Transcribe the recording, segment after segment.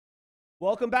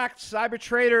Welcome back, Cyber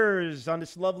Traders, on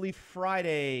this lovely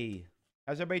Friday.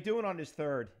 How's everybody doing on this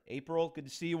 3rd April? Good to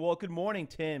see you all. Good morning,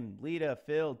 Tim, Lita,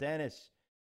 Phil, Dennis,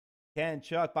 Ken,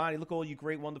 Chuck, Bonnie. Look at all you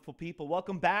great, wonderful people.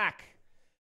 Welcome back.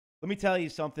 Let me tell you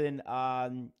something.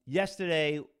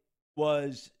 Yesterday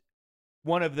was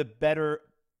one of the better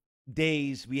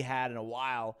days we had in a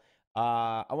while.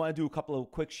 I want to do a couple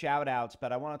of quick shout outs,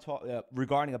 but I want to talk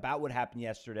regarding about what happened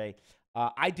yesterday.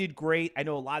 I did great. I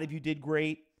know a lot of you did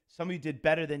great. Some of you did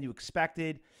better than you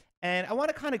expected. And I want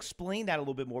to kind of explain that a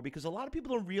little bit more because a lot of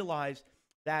people don't realize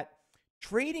that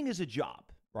trading is a job,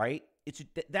 right?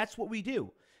 That's what we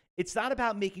do. It's not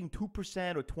about making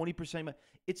 2% or 20%.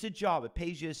 It's a job. It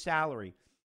pays you a salary.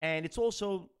 And it's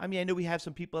also, I know we have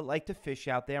some people that like to fish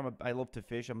out there. I love to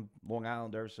fish. I'm Long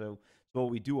Islander, so it's what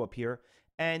we do up here.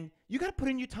 And you got to put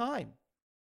in your time.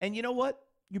 And you know what?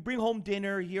 You bring home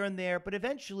dinner here and there, but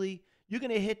eventually you're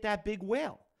going to hit that big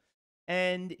whale.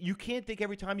 And you can't think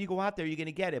every time you go out there you're going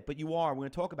to get it, but you are. We're going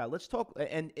to talk about it. Let's talk.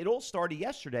 And it all started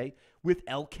yesterday with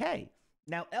LK.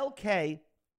 Now, LK,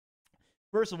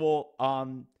 first of all,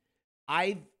 I'm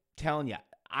telling you,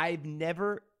 I've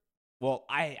never,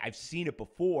 I've seen it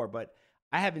before, but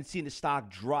I haven't seen the stock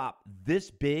drop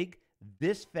this big,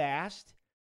 this fast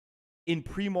in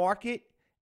pre-market.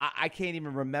 I can't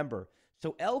even remember.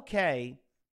 So LK,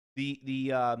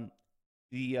 the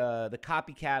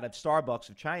copycat of Starbucks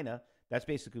of China. That's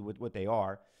basically what they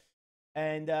are.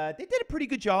 And they did a pretty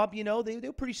good job. They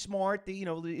were pretty smart.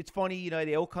 It's funny,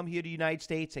 they all come here to the United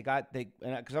States. Because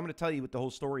I'm going to tell you what the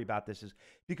whole story about this is,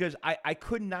 because I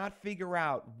could not figure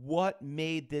out what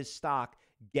made this stock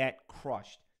get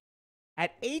crushed.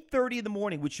 At 8:30 in the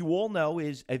morning, which you all know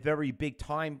is a very big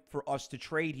time for us to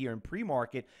trade here in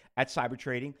pre-market at Cyber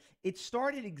Trading, it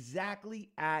started exactly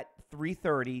at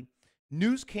 3:30.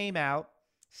 News came out.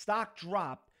 Stock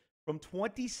dropped from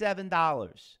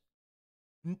 $27.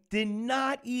 Did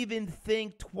not even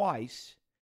think twice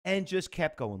and just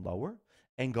kept going lower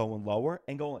and going lower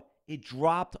and going. It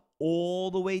dropped all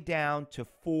the way down to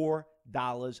 $4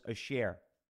 a share.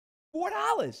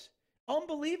 $4.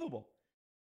 Unbelievable.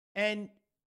 And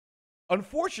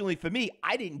unfortunately for me,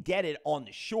 I didn't get it on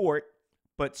the short,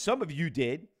 but some of you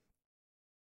did.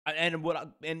 And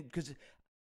because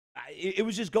it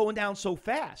was just going down so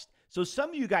fast. So some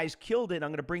of you guys killed it.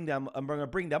 I'm going to bring them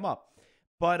up.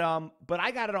 But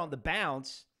I got it on the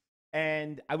bounce,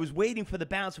 and I was waiting for the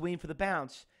bounce.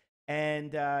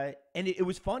 And it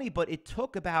was funny, but it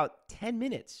took about 10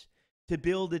 minutes to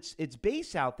build its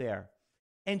base out there.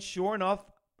 And sure enough,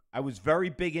 I was very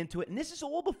big into it. And this is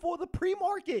all before the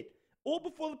pre-market.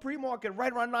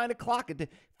 Right around 9 o'clock.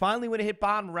 Finally, when it hit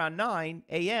bottom around 9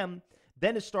 a.m.,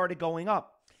 then it started going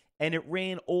up. And it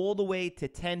ran all the way to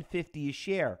 $10.50 a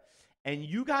share. And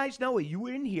you guys know it. You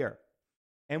were in here.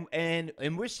 And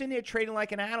we're sitting there trading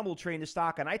like an animal trading the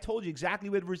stock. And I told you exactly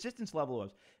where the resistance level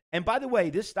was. And by the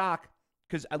way, this stock,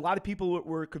 because a lot of people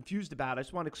were confused about it, I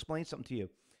just want to explain something to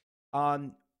you.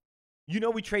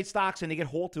 We trade stocks and they get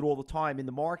halted all the time in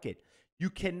the market. You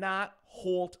cannot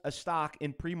halt a stock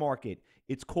in pre-market.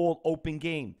 It's called open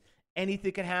game.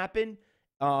 Anything can happen.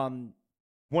 One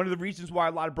of the reasons why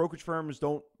a lot of brokerage firms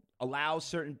don't allow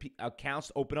certain accounts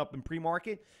to open up in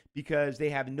pre-market, because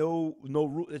they have no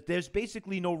there's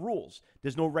basically no rules.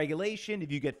 There's no regulation.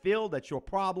 If you get filled, that's your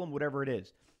problem, whatever it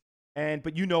is.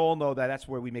 But all know that that's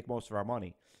where we make most of our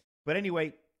money. But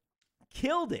anyway,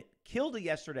 killed it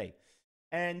yesterday.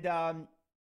 And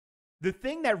the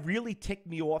thing that really ticked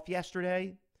me off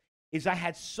yesterday is I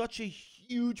had such a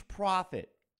huge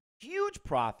profit,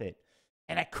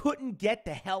 and I couldn't get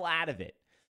the hell out of it.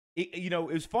 It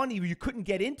was funny. You couldn't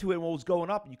get into it when it was going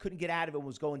up, and you couldn't get out of it when it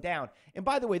was going down. And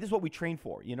by the way, this is what we train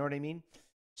for. You know what I mean?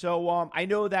 So I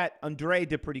know that Andre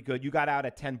did pretty good. You got out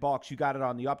at $10. You got it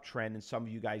on the uptrend, and some of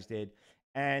you guys did.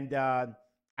 And I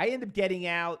ended up getting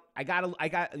out. I got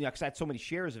because I had so many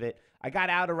shares of it. I got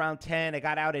out around 10. I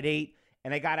got out at 8,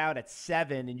 and I got out at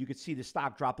 7. And you could see the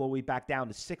stock drop all the way back down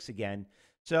to 6 again.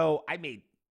 So I made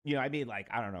like,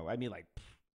 I don't know.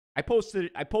 I posted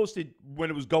when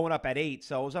it was going up at 8,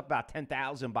 so it was up about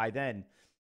 10,000 by then.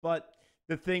 But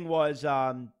the thing was,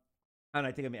 I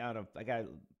got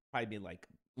probably made like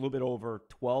a little bit over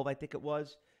 12, I think it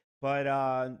was. But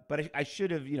I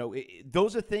should have,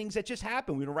 those are things that just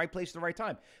happen. We were in the right place at the right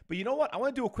time. But you know what? I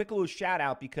want to do a quick little shout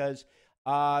out because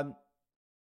there's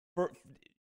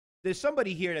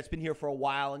somebody here that's been here for a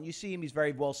while, and you see him. He's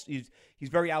very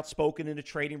outspoken in the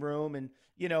trading room, and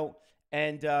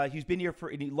he's been here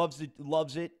and he loves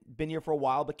it. Been here for a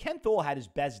while. But Ken Thole had his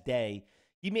best day.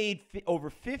 He made over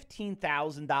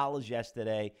 $15,000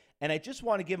 yesterday, and I just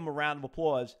want to give him a round of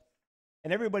applause.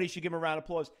 And everybody should give him a round of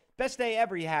applause. best day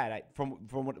ever you had, from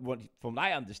what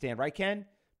I understand, right, Ken?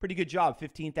 Pretty good job,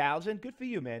 15,000. Good for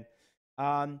you, man.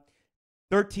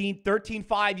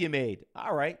 13.5 you made.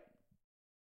 All right.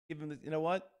 Give him, you know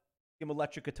what? Give him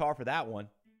electric guitar for that one.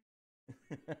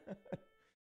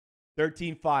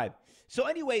 13.5. So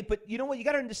anyway, but you know what? You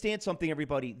got to understand something,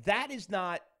 everybody. That is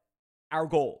not our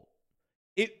goal.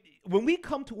 When we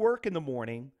come to work in the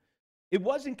morning, it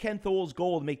wasn't Ken Thul's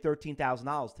goal to make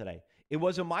 $13,000 today. It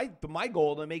wasn't my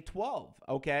goal to make 12,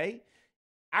 okay?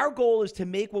 Our goal is to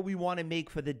make what we want to make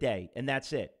for the day, and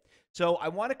that's it. So I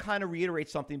want to kind of reiterate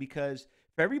something, because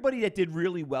for everybody that did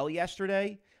really well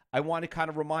yesterday, I want to kind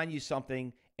of remind you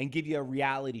something and give you a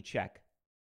reality check.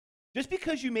 Just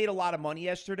because you made a lot of money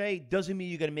yesterday doesn't mean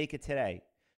you're going to make it today.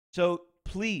 So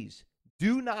please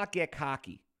do not get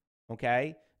cocky,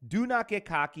 okay? Do not get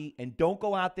cocky, and don't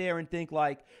go out there and think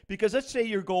like, because let's say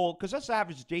your goal, because us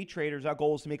average day traders, our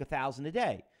goal is to make $1,000 a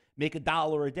day, make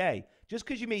 $1 a day. Just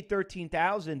because you made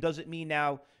 13,000 doesn't mean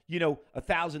now,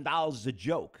 $1,000 is a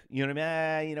joke. You know what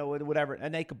I mean? Whatever.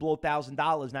 And they could blow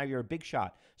 $1,000. Now you're a big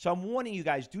shot. So I'm warning you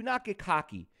guys, do not get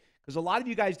cocky. Because a lot of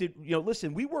you guys did,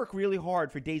 listen, we work really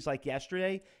hard for days like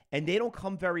yesterday, and they don't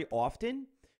come very often.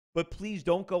 But please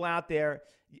don't go out there.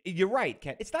 You're right,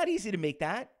 Ken. It's not easy to make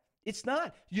that. It's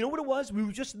not. You know what it was? We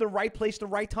were just in the right place, the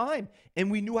right time,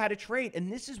 and we knew how to trade.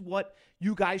 And this is what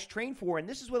you guys train for. And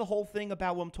this is what the whole thing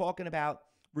about what I'm talking about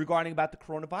regarding about the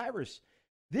coronavirus.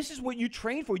 This is what you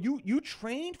train for. You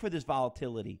trained for this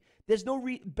volatility. There's no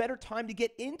better time to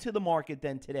get into the market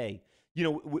than today.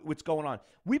 What's going on.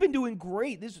 We've been doing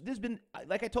great. This been,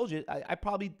 like I told you, I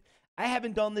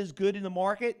haven't done this good in the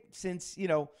market since,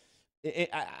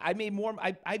 I made more.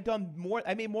 I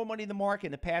made more money in the market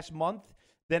in the past month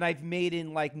than I've made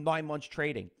in like 9 months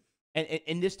trading. And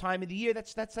in this time of the year,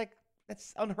 that's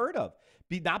unheard of.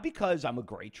 Not because I'm a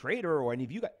great trader or any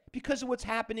of you guys, because of what's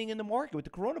happening in the market with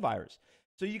the coronavirus.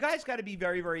 So you guys got to be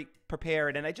very, very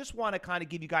prepared. And I just want to kind of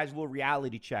give you guys a little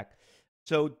reality check.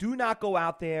 So do not go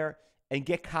out there and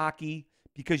get cocky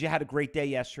because you had a great day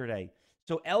yesterday.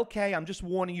 So LK, I'm just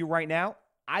warning you right now,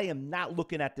 I am not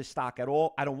looking at this stock at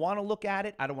all. I don't want to look at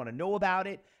it. I don't want to know about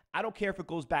it. I don't care if it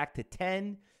goes back to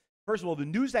 10. First of all, the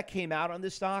news that came out on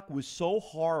this stock was so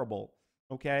horrible,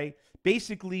 okay?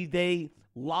 Basically, they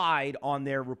lied on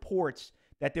their reports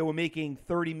that they were making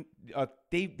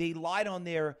they lied on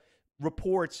their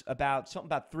reports about something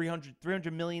about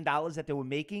 $300 million that they were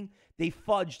making. They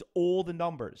fudged all the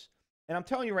numbers. And I'm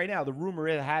telling you right now, the rumor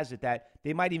has it that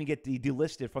they might even get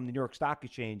delisted from the New York Stock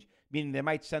Exchange, meaning they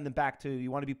might send them back to,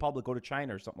 you want to be public, go to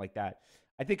China or something like that.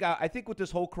 I think with this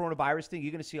whole coronavirus thing,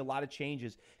 you're going to see a lot of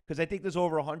changes, because I think there's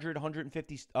over 100,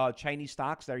 150 Chinese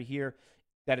stocks that are here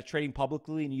that are trading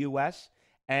publicly in the U.S.,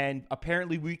 and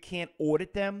apparently we can't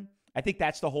audit them. I think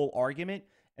that's the whole argument,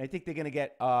 and I think they're going to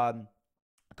get a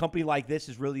company like this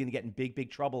is really going to get in big, big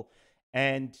trouble.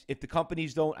 And if the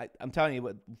companies don't, I'm telling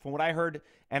you, from what I heard,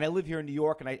 and I live here in New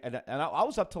York, and I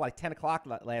was up till like 10 o'clock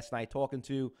last night talking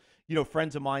to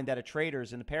friends of mine that are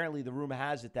traders, and apparently the rumor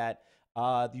has it that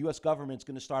the U.S. government's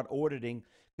going to start auditing,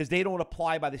 because they don't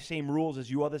apply by the same rules as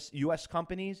you other U.S.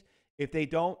 companies. If they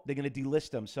don't, they're going to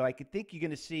delist them. So I could think you're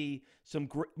going to see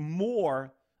a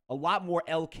lot more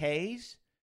LKs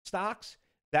stocks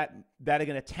that are going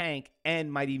to tank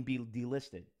and might even be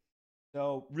delisted.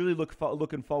 So really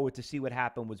looking forward to see what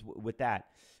happened with that.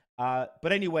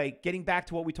 But anyway, getting back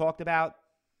to what we talked about,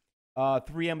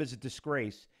 3M is a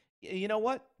disgrace. You know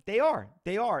what? They are.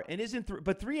 And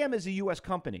but 3M is a U.S.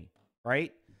 company,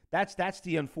 right? That's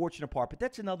the unfortunate part. But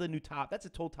that's another new topic. That's a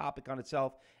total topic on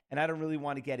itself, and I don't really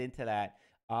want to get into that.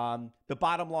 The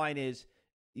bottom line is,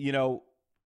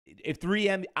 if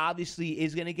 3M obviously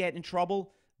is going to get in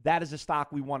trouble, that is a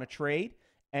stock we want to trade.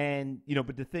 And,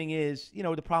 but the thing is,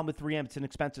 the problem with 3M, it's an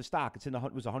expensive stock.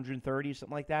 It was 130,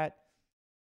 something like that.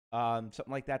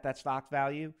 That stock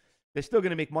value. They're still going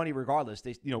to make money regardless.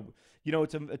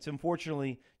 It's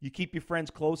unfortunately, you keep your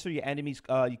friends closer, your enemies,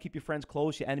 you keep your friends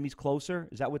close, your enemies closer.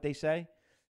 Is that what they say?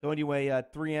 So anyway,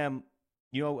 3M,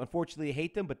 unfortunately I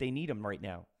hate them, but they need them right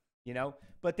now,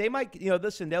 but they might,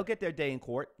 listen, they'll get their day in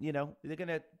court,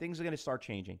 things are going to start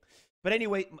changing. But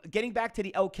anyway, getting back to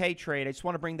the LK trade, I just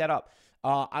want to bring that up.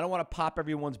 I don't want to pop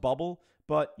everyone's bubble,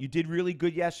 but you did really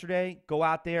good yesterday. Go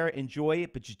out there, enjoy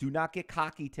it, but just do not get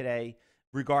cocky today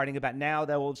regarding about now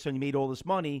that all of a sudden you made all this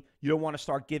money. You don't want to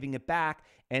start giving it back,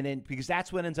 and then because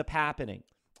that's what ends up happening.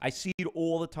 I see it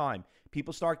all the time.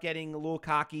 People start getting a little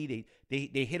cocky.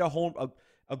 They hit a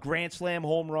grand slam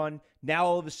home run. Now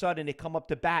all of a sudden they come up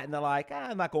to bat and they're like,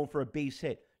 I'm not going for a base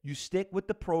hit. You stick with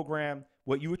the program,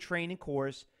 what you were training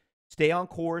course. Stay on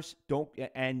course,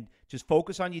 and just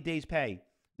focus on your day's pay.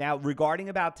 Now, regarding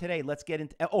about today, let's get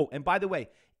into. Oh, and by the way,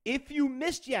 if you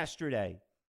missed yesterday,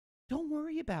 don't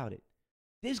worry about it.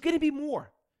 There's going to be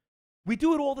more. We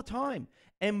do it all the time.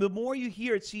 And the more you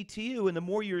hear at CTU and the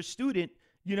more you're a student,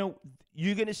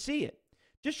 you're going to see it.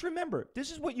 Just remember, this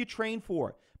is what you train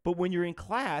for. But when you're in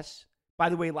class, by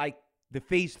the way, like the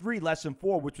phase 3, lesson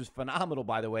 4, which was phenomenal,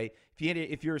 by the way,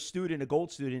 if you're a student, a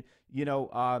gold student,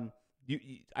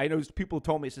 I know people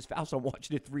told me, it says, Fausto, I'm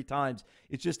watching it 3 times.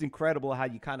 It's just incredible how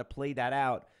you kind of play that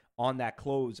out on that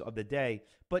close of the day.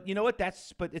 But you know what?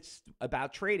 But it's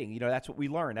about trading. That's what we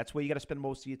learn. That's where you got to spend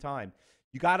most of your time.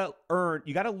 You got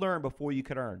to learn before you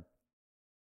could earn.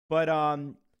 But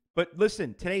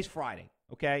listen, today's Friday,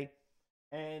 okay?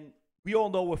 And we all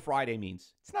know what Friday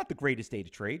means. It's not the greatest day to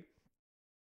trade.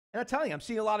 And I'm telling you, I'm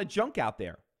seeing a lot of junk out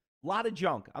there. A lot of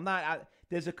junk.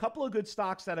 There's a couple of good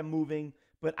stocks that are moving,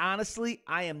 but honestly,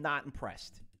 I am not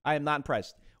impressed. I am not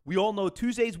impressed. We all know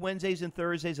Tuesdays, Wednesdays, and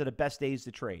Thursdays are the best days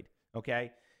to trade,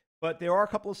 okay? But there are a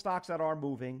couple of stocks that are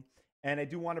moving, and I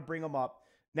do want to bring them up.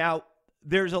 Now,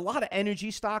 there's a lot of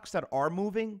energy stocks that are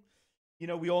moving.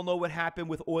 We all know what happened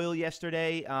with oil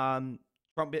yesterday.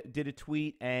 Trump did a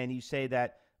tweet, and he said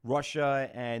that Russia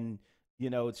and,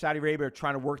 Saudi Arabia are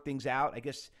trying to work things out. I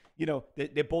guess,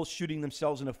 they're both shooting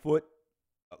themselves in the foot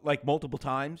like multiple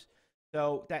times.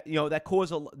 So that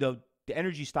caused the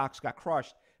energy stocks got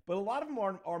crushed. But a lot of them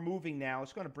are moving now.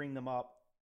 It's going to bring them up.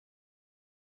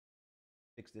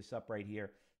 Fix this up right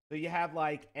here. So you have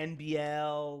like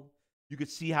NBL. You could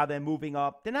see how they're moving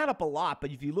up. They're not up a lot,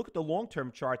 but if you look at the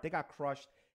long-term chart, they got crushed.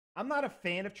 I'm not a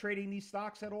fan of trading these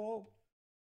stocks at all.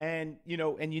 And,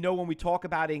 when we talk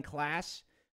about it in class,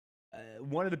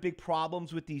 one of the big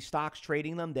problems with these stocks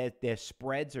trading them, that their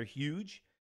spreads are huge.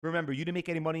 Remember, you didn't make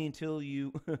any money until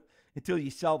you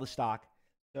sell the stock.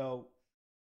 So,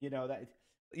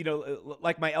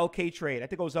 like my LK trade, I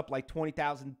think it was up like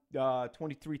 20,000,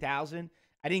 23,000.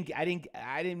 I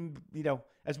didn't,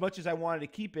 as much as I wanted to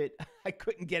keep it, I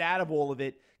couldn't get out of all of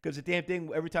it because the damn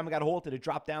thing, every time I got a hold of it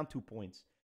dropped down 2 points.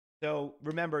 So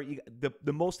remember,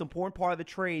 the most important part of the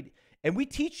trade, and we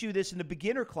teach you this in the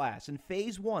beginner class, in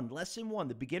phase 1, lesson 1,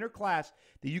 the beginner class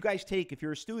that you guys take if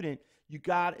you're a student,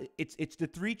 it's the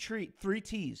three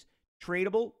T's,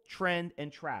 tradable, trend,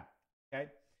 and trap, okay?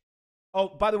 Oh,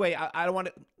 by the way, I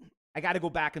got to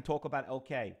go back and talk about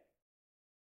LK.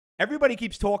 Everybody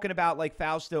keeps talking about, like,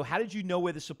 Fausto, how did you know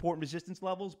where the support and resistance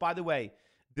levels? By the way,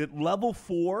 the level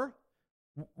 4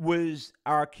 was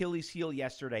our Achilles heel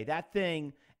yesterday. That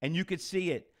thing, and you could see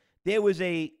it. There was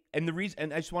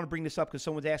and I just want to bring this up because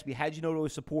someone's asked me, how did you know there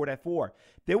was support at 4?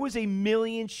 There was a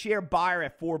million share buyer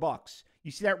at $4.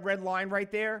 You see that red line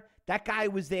right there? That guy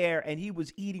was there, and he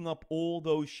was eating up all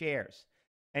those shares.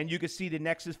 And you could see the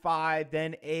next is 5,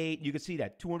 then 8. You could see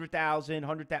that 200,000,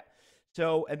 100,000.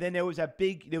 So, and then there was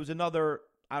another,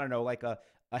 I don't know, like a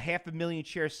 500,000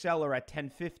 share seller at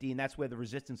 1050, and that's where the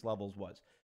resistance levels was.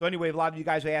 So anyway, a lot of you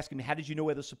guys are asking me, how did you know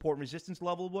where the support and resistance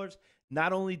level was?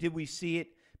 Not only did we see it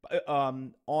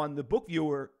on the book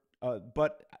viewer,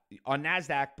 but on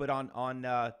NASDAQ, but on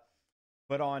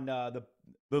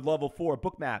the level 4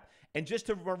 book map. And just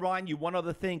to remind you one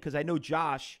other thing, because I know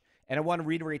Josh, and I want to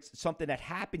reiterate something that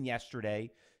happened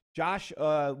yesterday. Josh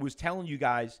was telling you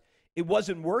guys it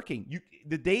wasn't working.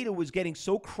 The data was getting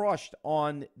so crushed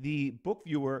on the book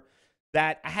viewer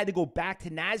that I had to go back to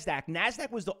NASDAQ.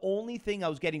 NASDAQ was the only thing I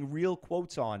was getting real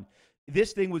quotes on.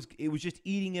 This thing was just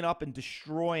eating it up and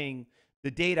destroying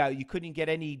the data. You couldn't get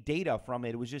any data from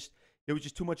it. There was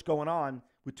just too much going on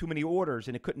with too many orders,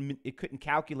 and it couldn't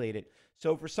calculate it.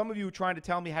 So for some of you trying to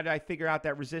tell me how did I figure out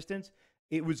that resistance,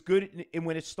 it was good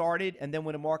when it started, and then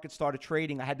when the market started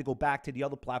trading, I had to go back to the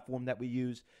other platform that we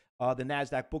use, the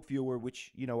NASDAQ book viewer,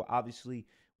 which obviously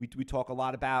we talk a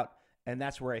lot about, and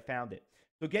that's where I found it.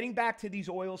 So getting back to these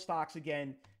oil stocks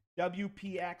again,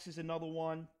 WPX is another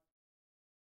one.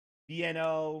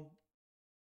 BNO,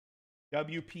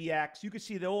 WPX. You can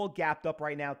see they're all gapped up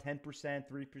right now, 10%,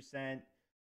 3%.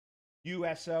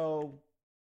 USO.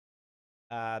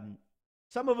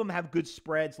 Some of them have good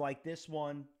spreads like this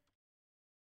one.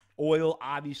 Oil,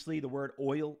 obviously, the word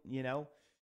oil,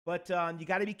 But you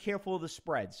got to be careful of the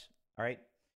spreads, all right?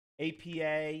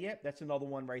 APA, yep, that's another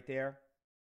one right there.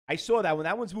 I saw that one.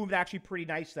 That one's moving actually pretty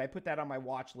nicely. I put that on my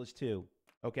watch list too,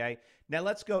 okay? Now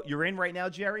let's go. You're in right now,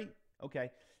 Jerry?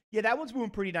 Okay. Yeah, that one's moving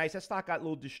pretty nice. That stock got a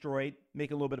little destroyed,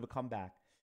 making a little bit of a comeback.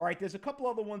 All right, there's a couple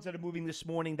other ones that are moving this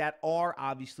morning that are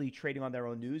obviously trading on their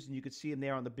own news, and you can see them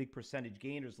there on the big percentage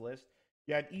gainers list.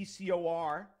 You had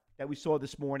ECOR that we saw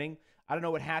this morning. I don't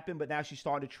know what happened, but now she's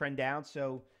starting to trend down,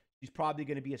 so she's probably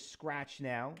going to be a scratch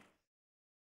now.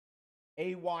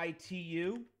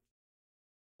 AYTU.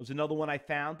 was another one I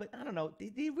found, but I don't know.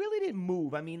 They really didn't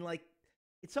move. I mean, like,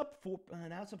 it's up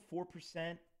now it's up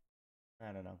 4%.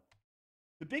 I don't know.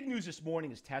 The big news this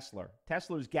morning is Tesla.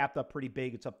 Tesla's gapped up pretty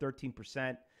big. It's up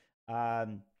 13%.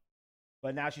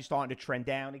 But now she's starting to trend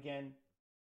down again.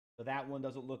 So that one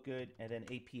doesn't look good. And then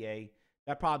APA,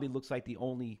 that probably looks like the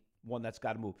only one that's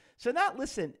got to move. So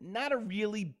not a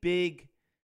really big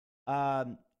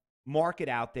market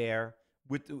out there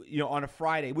with, on a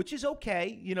Friday, which is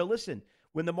okay. Listen,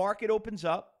 when the market opens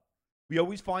up, we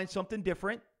always find something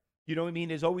different. You know what I mean?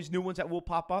 There's always new ones that will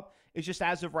pop up. It's just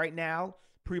as of right now,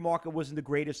 pre-market wasn't the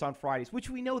greatest on Fridays, which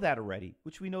we know that already,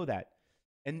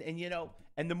 And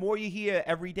the more you hear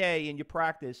every day and you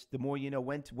practice, the more you know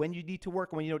when you need to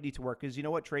work and when you don't need to work. Because you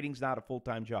know what? Trading's not a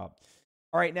full-time job.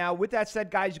 All right, now, with that said,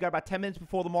 guys, you got about 10 minutes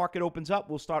before the market opens up.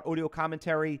 We'll start audio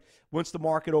commentary once the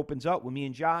market opens up with me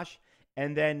and Josh.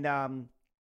 And then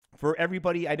for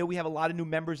everybody, I know we have a lot of new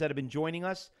members that have been joining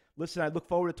us. Listen, I look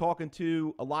forward to talking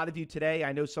to a lot of you today.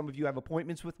 I know some of you have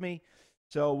appointments with me.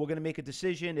 So we're going to make a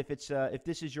decision if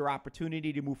this is your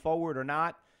opportunity to move forward or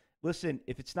not. Listen,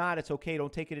 if it's not, it's okay.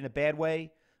 Don't take it in a bad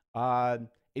way.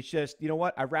 It's just, you know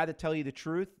what? I'd rather tell you the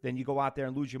truth than you go out there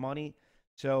and lose your money.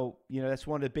 So, that's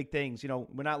one of the big things.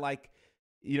 We're not like,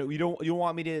 you don't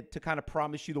want me to kind of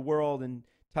promise you the world and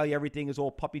tell you everything is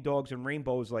all puppy dogs and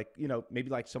rainbows like, maybe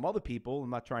like some other people. I'm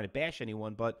not trying to bash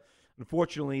anyone, but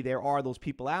unfortunately there are those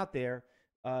people out there.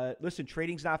 Listen,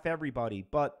 trading's not for everybody,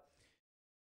 but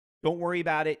don't worry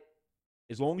about it.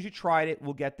 As long as you tried it,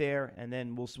 we'll get there, and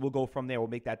then we'll go from there. We'll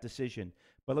make that decision.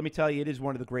 But let me tell you, it is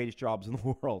one of the greatest jobs in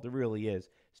the world. It really is,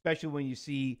 especially when you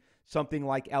see something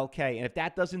like LK. And if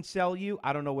that doesn't sell you,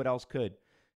 I don't know what else could.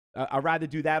 I'd rather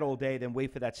do that all day than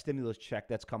wait for that stimulus check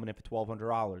that's coming in for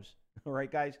 $1,200. All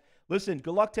right, guys? Listen,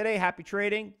 good luck today. Happy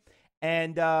trading.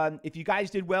 And if you guys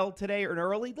did well today or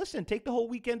early, listen, take the whole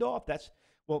weekend off.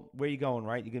 Where are you going,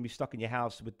 right? You're going to be stuck in your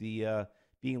house with the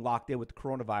being locked in with the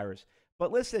coronavirus.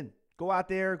 But listen, go out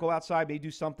there, go outside, maybe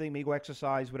do something, maybe go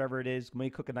exercise, whatever it is. Maybe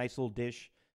cook a nice little dish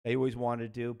that you always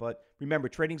wanted to do. But remember,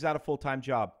 trading's not a full-time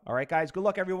job. All right, guys? Good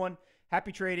luck, everyone.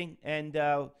 Happy trading. And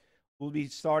we'll be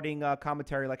starting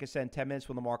commentary, like I said, in 10 minutes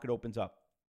when the market opens up.